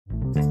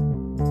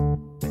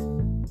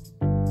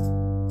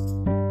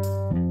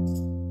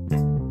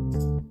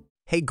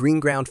Hey Green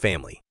Ground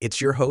family,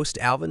 it's your host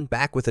Alvin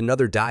back with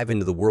another dive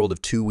into the world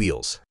of two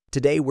wheels.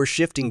 Today we're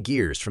shifting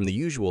gears from the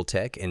usual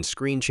tech and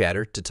screen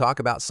chatter to talk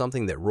about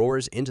something that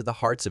roars into the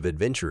hearts of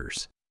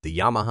adventurers, the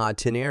Yamaha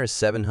Tenere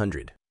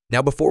 700.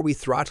 Now before we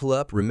throttle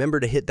up, remember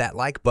to hit that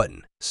like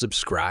button,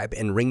 subscribe,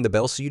 and ring the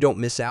bell so you don't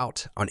miss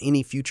out on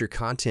any future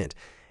content.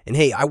 And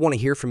hey, I want to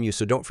hear from you,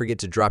 so don't forget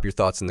to drop your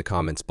thoughts in the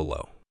comments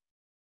below.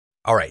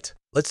 Alright,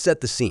 let's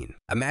set the scene.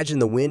 Imagine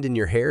the wind in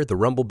your hair, the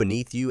rumble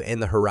beneath you,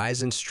 and the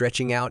horizon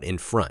stretching out in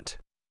front.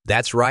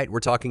 That's right,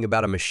 we're talking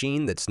about a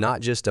machine that's not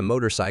just a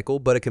motorcycle,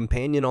 but a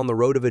companion on the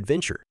road of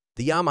adventure.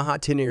 The Yamaha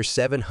Tenere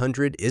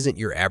 700 isn't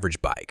your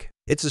average bike.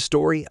 It's a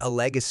story, a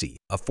legacy,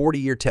 a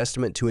 40-year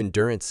testament to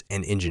endurance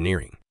and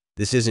engineering.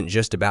 This isn't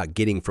just about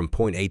getting from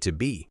point A to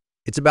B.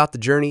 It's about the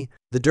journey,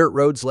 the dirt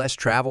roads less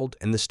traveled,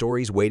 and the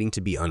stories waiting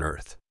to be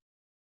unearthed.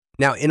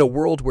 Now, in a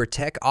world where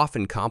tech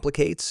often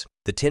complicates,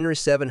 the Tenere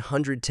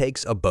 700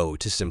 takes a bow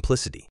to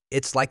simplicity.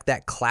 It's like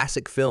that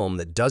classic film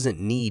that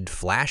doesn't need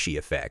flashy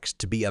effects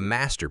to be a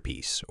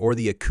masterpiece, or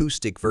the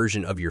acoustic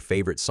version of your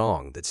favorite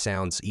song that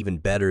sounds even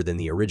better than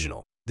the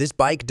original. This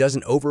bike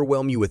doesn't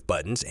overwhelm you with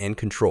buttons and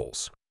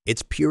controls.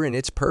 It's pure in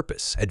its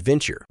purpose,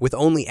 adventure. With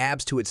only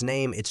abs to its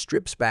name, it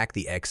strips back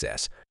the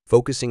excess,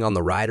 focusing on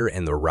the rider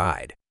and the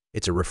ride.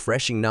 It's a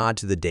refreshing nod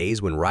to the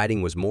days when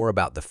riding was more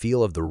about the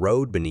feel of the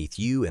road beneath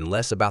you and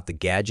less about the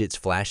gadgets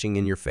flashing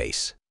in your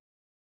face.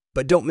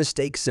 But don't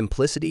mistake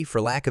simplicity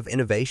for lack of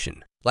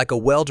innovation. Like a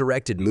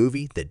well-directed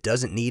movie that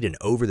doesn't need an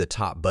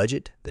over-the-top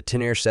budget, the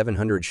Tenere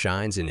 700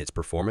 shines in its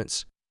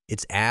performance.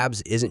 Its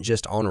abs isn't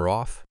just on or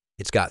off.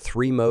 It's got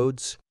 3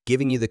 modes,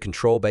 giving you the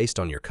control based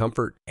on your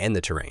comfort and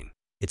the terrain.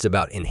 It's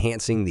about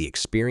enhancing the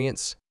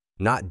experience,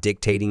 not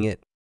dictating it.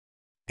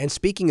 And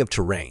speaking of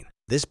terrain,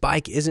 this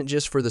bike isn't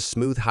just for the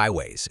smooth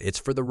highways. It's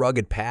for the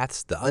rugged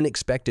paths, the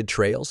unexpected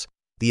trails,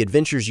 the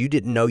adventures you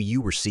didn't know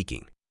you were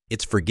seeking.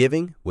 It's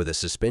forgiving with a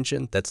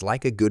suspension that's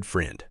like a good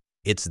friend.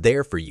 It's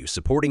there for you,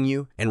 supporting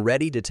you, and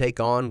ready to take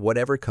on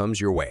whatever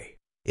comes your way.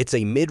 It's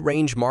a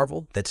mid-range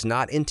marvel that's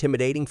not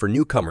intimidating for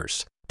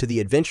newcomers to the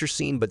adventure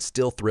scene, but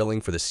still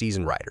thrilling for the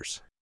seasoned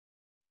riders.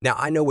 Now,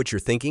 I know what you're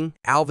thinking.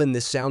 Alvin,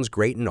 this sounds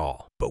great and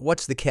all, but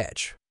what's the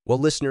catch? Well,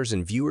 listeners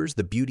and viewers,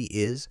 the beauty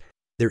is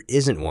there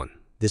isn't one.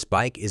 This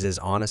bike is as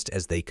honest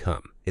as they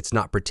come. It's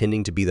not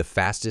pretending to be the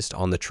fastest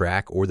on the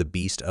track or the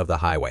beast of the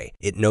highway.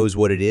 It knows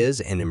what it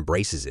is and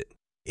embraces it.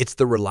 It's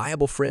the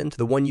reliable friend,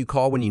 the one you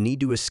call when you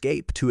need to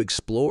escape, to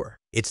explore.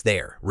 It's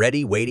there,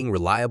 ready, waiting,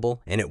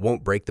 reliable, and it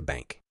won't break the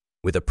bank.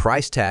 With a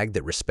price tag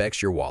that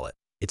respects your wallet.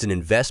 It's an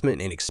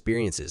investment in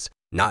experiences,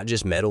 not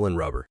just metal and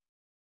rubber.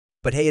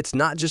 But hey, it's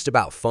not just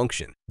about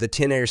function. The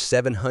Tenere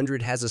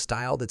 700 has a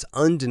style that's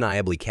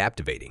undeniably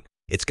captivating.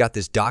 It's got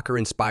this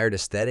Docker-inspired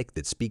aesthetic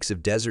that speaks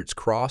of deserts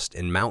crossed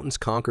and mountains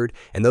conquered,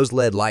 and those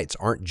LED lights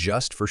aren't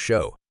just for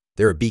show.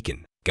 They're a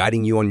beacon,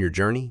 guiding you on your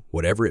journey,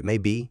 whatever it may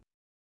be.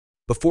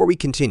 Before we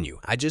continue,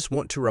 I just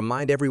want to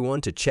remind everyone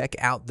to check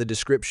out the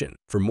description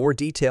for more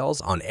details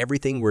on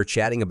everything we're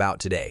chatting about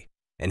today.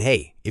 And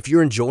hey, if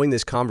you're enjoying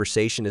this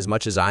conversation as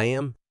much as I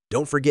am,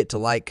 don't forget to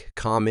like,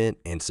 comment,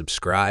 and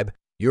subscribe.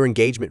 Your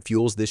engagement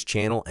fuels this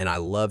channel, and I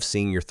love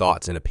seeing your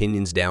thoughts and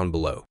opinions down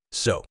below.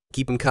 So,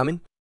 keep them coming.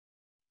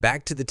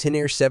 Back to the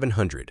Tenere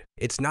 700.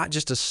 It's not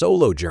just a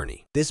solo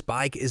journey. This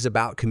bike is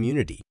about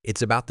community.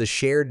 It's about the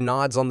shared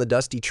nods on the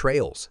dusty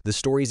trails, the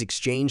stories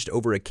exchanged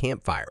over a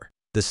campfire,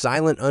 the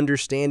silent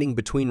understanding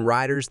between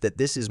riders that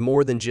this is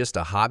more than just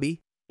a hobby.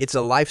 It's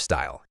a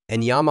lifestyle,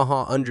 and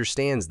Yamaha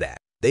understands that.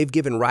 They've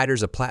given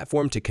riders a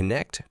platform to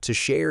connect, to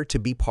share, to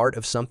be part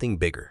of something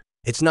bigger.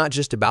 It's not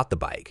just about the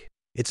bike.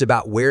 It's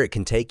about where it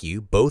can take you,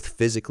 both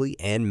physically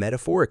and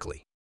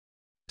metaphorically.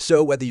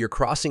 So whether you're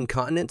crossing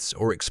continents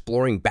or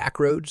exploring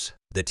backroads,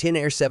 the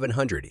Tenere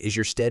 700 is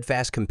your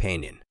steadfast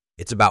companion.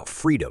 It's about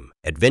freedom,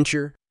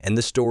 adventure, and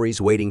the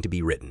stories waiting to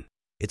be written.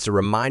 It's a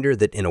reminder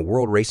that in a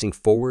world racing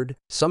forward,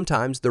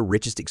 sometimes the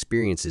richest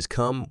experiences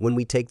come when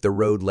we take the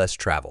road less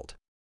traveled.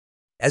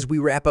 As we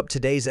wrap up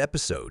today's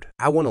episode,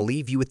 I want to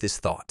leave you with this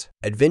thought.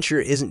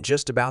 Adventure isn't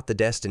just about the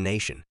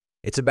destination.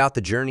 It's about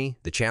the journey,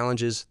 the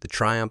challenges, the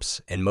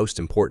triumphs, and most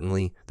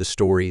importantly, the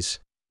stories.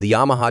 The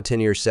Yamaha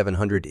Tenere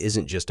 700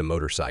 isn't just a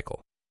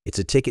motorcycle. It's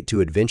a ticket to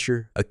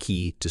adventure, a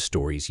key to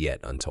stories yet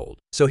untold.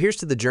 So here's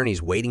to the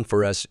journeys waiting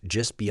for us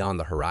just beyond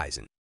the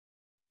horizon.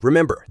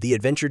 Remember, the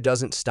adventure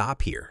doesn't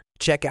stop here.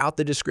 Check out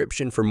the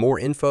description for more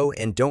info,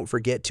 and don't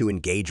forget to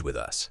engage with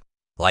us.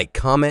 Like,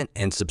 comment,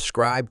 and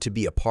subscribe to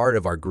be a part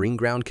of our Green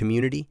Ground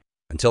community.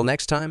 Until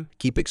next time,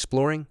 keep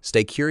exploring,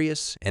 stay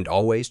curious, and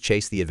always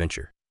chase the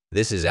adventure.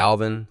 This is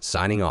Alvin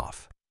signing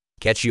off.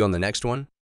 Catch you on the next one.